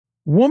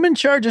Woman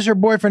charges her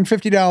boyfriend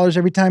 $50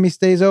 every time he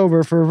stays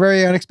over for a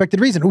very unexpected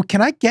reason. Ooh,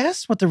 can I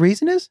guess what the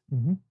reason is?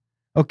 Mm-hmm.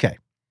 Okay.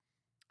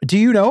 Do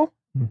you know?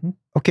 Mm-hmm.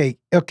 Okay.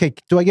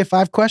 Do I get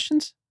 5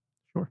 questions?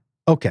 Sure.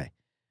 Okay.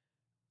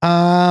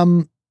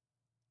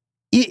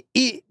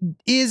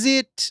 Is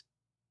it,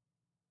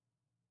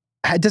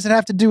 does it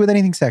have to do with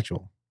anything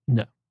sexual?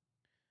 No.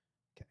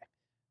 Okay.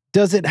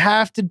 Does it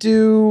have to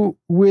do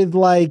with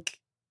like,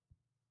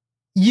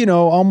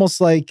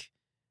 almost like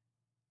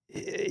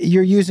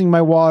you're using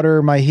my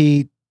water, my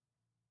heat,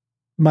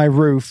 my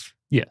roof?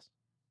 Yes.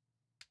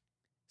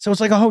 So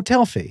it's like a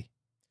hotel fee.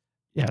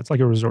 Yeah, it's like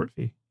a resort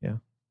fee. Yeah.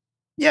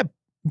 Yeah,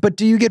 but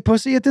do you get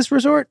pussy at this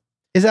resort?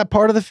 Is that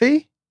part of the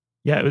fee?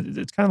 Yeah,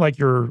 it's kind of like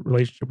your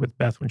relationship with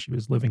Beth when she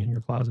was living in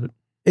your closet.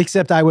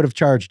 Except I would have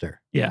charged her.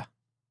 Yeah.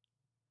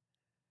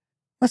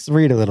 Let's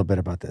read a little bit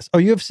about this. Oh,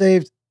 you have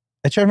saved.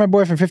 I charge my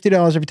boyfriend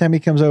 $50 every time he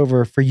comes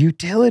over for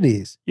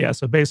utilities. Yeah,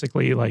 so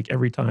basically, like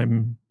every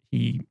time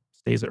he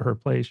stays at her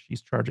place,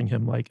 she's charging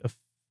him like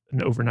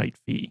an overnight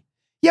fee.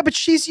 Yeah, but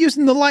she's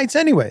using the lights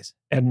anyways.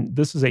 And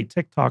this is a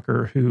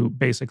TikToker who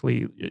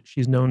basically,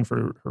 she's known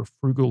for her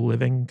frugal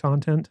living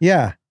content.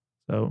 Yeah.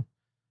 So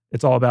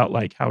it's all about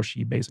like how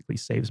she basically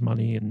saves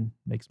money and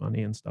makes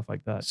money and stuff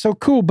like that. So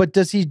cool. But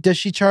does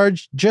she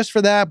charge just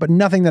for that, but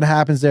nothing that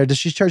happens there? Does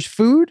she charge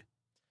food?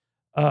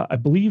 I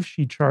believe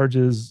she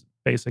charges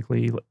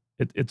basically,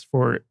 it's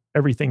for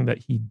everything that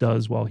he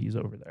does while he's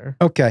over there.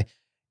 Okay.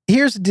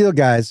 Here's the deal,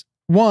 guys.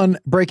 One,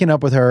 breaking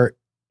up with her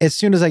as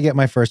soon as I get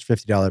my first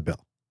 $50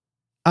 bill.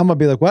 I'm going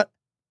to be like, what?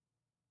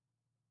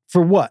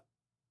 For what?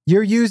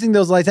 You're using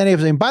those lights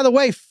anyways. And by the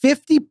way,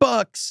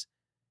 $50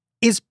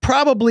 is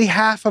probably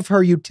half of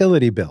her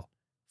utility bill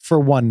for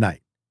one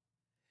night.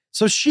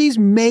 So she's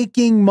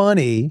making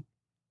money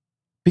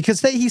because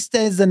say he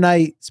spends the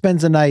night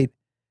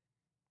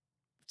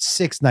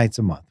 6 nights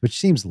a month, which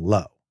seems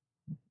low.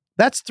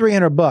 That's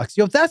 $300.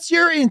 If that's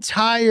your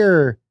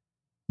entire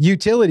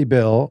utility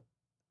bill,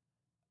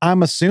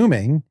 I'm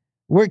assuming.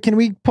 Where can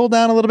we pull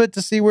down a little bit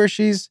to see where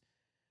she's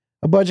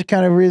a budget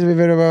kind of reason?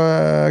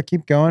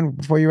 Keep going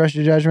before you rush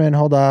your judgment.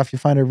 Hold off. You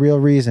find a real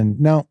reason.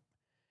 No.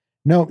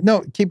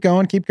 Keep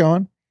going. Keep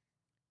going.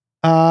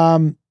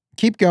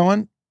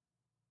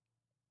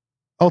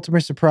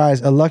 Ultimate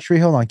surprise. A luxury.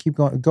 Hold on. Keep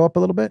going. Go up a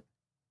little bit.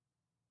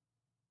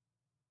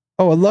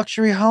 Oh, a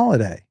luxury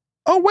holiday.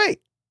 Oh, wait.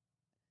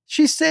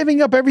 She's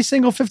saving up every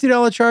single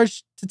 $50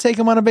 charge to take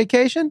him on a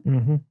vacation?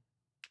 Mm-hmm.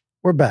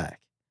 We're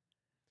back.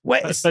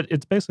 Wait. But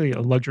it's basically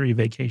a luxury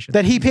vacation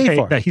that he paid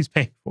for. That he's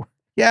paying for.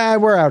 Yeah,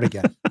 we're out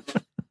again.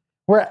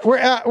 we're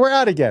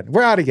out again.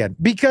 We're out again.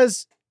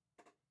 Because,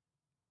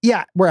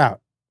 yeah, we're out.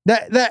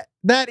 That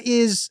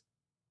is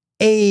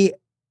a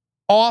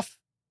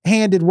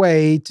off-handed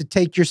way to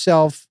take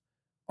yourself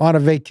on a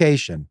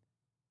vacation.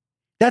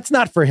 That's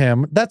not for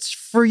him. That's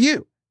for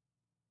you.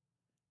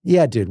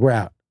 Yeah, dude, we're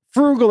out.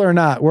 Frugal or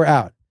not, we're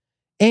out.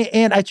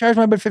 And I charge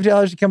my buddy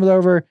 $50 to come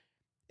over.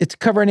 It's to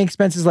cover any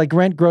expenses like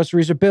rent,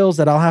 groceries, or bills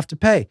that I'll have to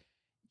pay.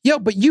 Yo,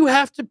 but you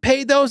have to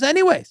pay those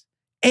anyways.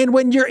 And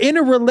when you're in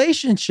a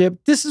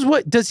relationship, this is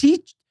what, does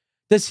he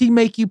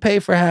make you pay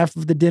for half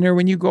of the dinner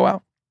when you go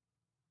out?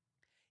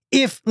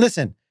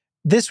 Listen,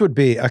 this would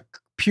be a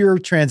pure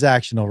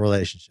transactional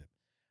relationship.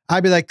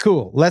 I'd be like,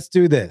 cool, let's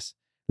do this.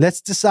 Let's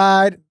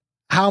decide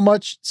how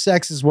much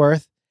sex is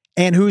worth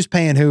and who's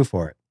paying who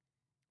for it.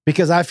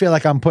 Because I feel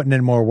like I'm putting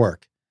in more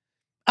work.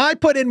 I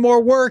put in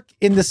more work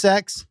in the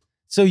sex,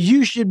 so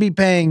you should be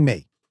paying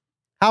me.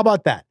 How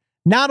about that?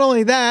 Not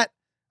only that,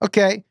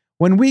 okay,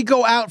 when we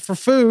go out for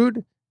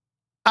food,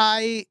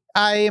 I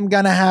am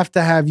going to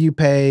have you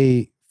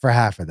pay for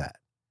half of that.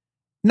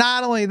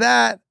 Not only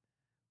that,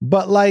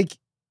 but like,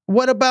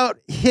 what about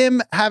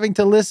him having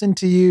to listen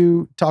to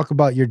you talk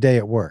about your day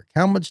at work?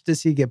 How much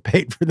does he get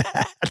paid for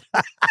that?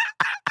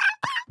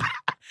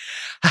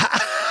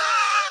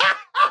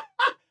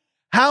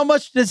 How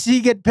much does he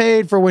get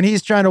paid for when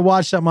he's trying to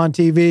watch something on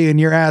TV and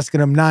you're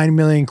asking him 9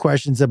 million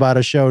questions about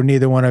a show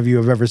neither one of you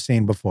have ever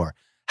seen before?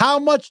 How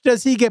much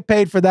does he get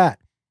paid for that?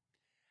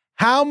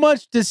 How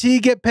much does he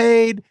get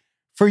paid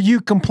for you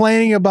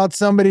complaining about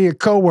somebody, a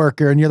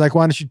coworker, and you're like,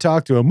 why don't you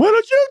talk to him? Why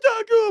don't you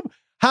talk to him?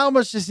 How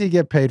much does he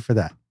get paid for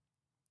that?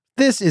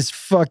 This is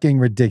fucking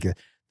ridiculous.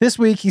 This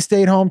week he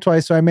stayed home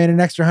twice, so I made an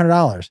extra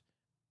 $100.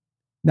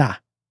 Nah.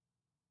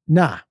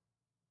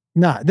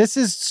 This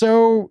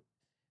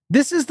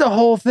is the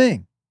whole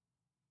thing.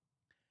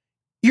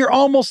 You're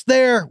almost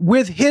there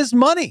with his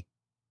money.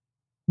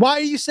 Why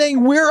are you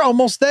saying we're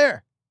almost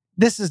there?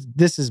 This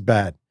is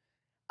bad.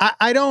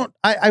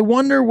 I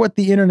wonder what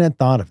the internet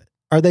thought of it.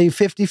 Are they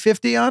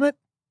 50-50 on it?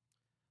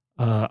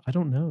 I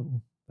don't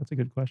know. That's a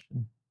good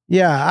question.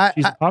 Yeah.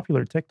 She's a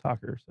popular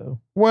TikToker, so.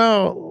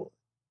 Well,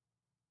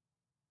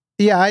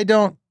 yeah, I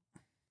don't.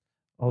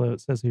 Although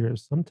it says here,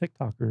 some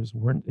TikTokers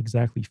weren't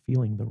exactly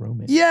feeling the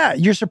romance. Yeah,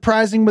 you're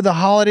surprising with a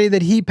holiday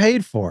that he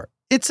paid for.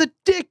 It's a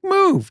dick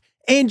move.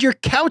 And you're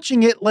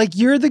couching it like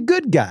you're the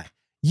good guy.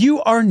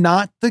 You are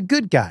not the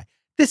good guy.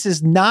 This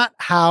is not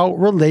how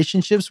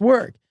relationships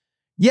work.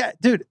 Yeah,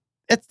 dude,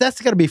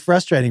 that's got to be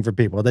frustrating for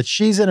people that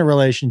she's in a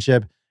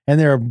relationship and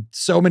there are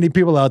so many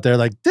people out there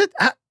like,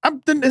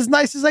 I'm as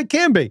nice as I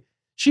can be.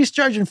 She's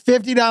charging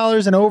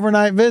 $50 an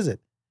overnight visit.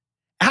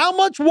 How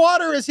much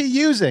water is he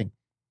using?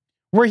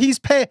 Where he's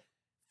paying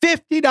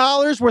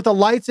 $50 worth of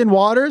lights and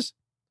waters?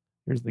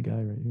 Here's the guy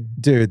right here.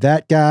 Dude,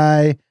 that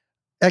guy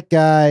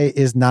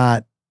is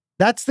not,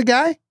 that's the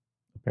guy?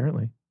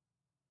 Apparently.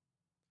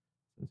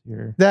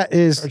 Here. That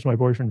is. Charge my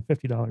boyfriend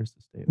 $50 to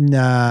stay.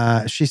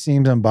 Nah, she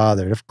seems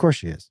unbothered. Of course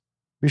she is.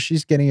 Because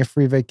she's getting a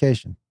free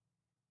vacation.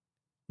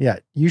 Yeah,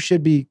 you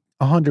should be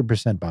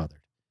 100%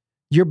 bothered.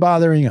 You're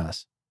bothering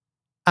us.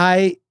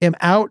 I am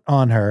out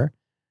on her.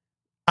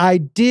 I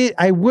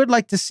would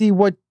like to see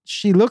what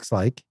she looks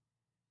like.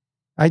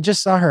 I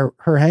just saw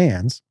her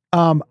hands.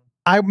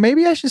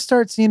 Maybe I should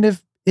start seeing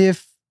if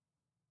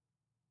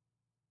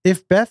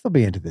Beth will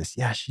be into this.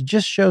 Yeah, she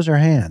just shows her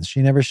hands.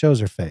 She never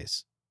shows her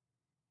face.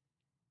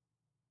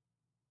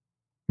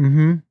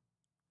 Mm-hmm.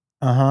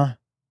 Uh-huh.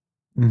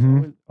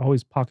 Mm-hmm.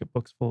 Always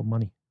pocketbooks full of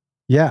money.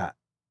 Yeah,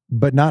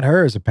 but not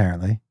hers,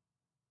 apparently.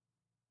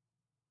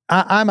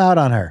 I'm out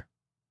on her.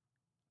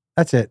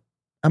 That's it.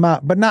 I'm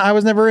out. But I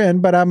was never in,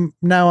 but I'm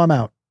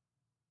out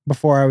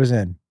before I was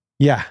in.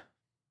 Yeah.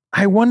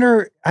 I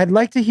wonder, I'd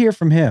like to hear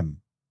from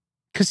him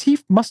because he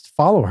must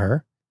follow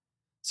her.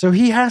 So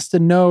he has to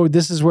know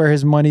this is where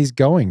his money's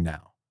going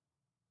now.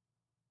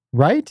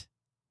 Right?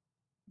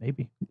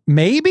 Maybe.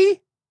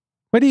 Maybe?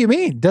 What do you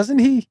mean? Doesn't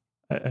he?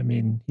 I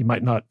mean, he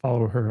might not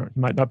follow her. He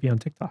might not be on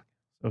TikTok,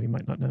 so he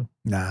might not know.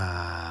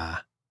 Nah.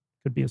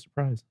 Could be a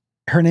surprise.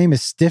 Her name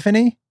is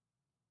Stephanie.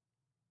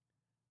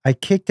 I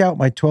kicked out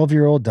my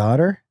 12-year-old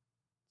daughter.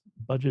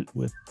 Budget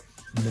with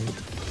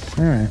Nate.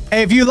 All right.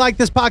 Hey, if you like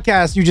this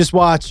podcast you just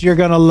watched, you're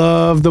going to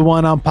love the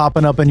one I'm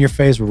popping up in your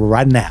face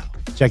right now.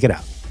 Check it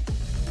out.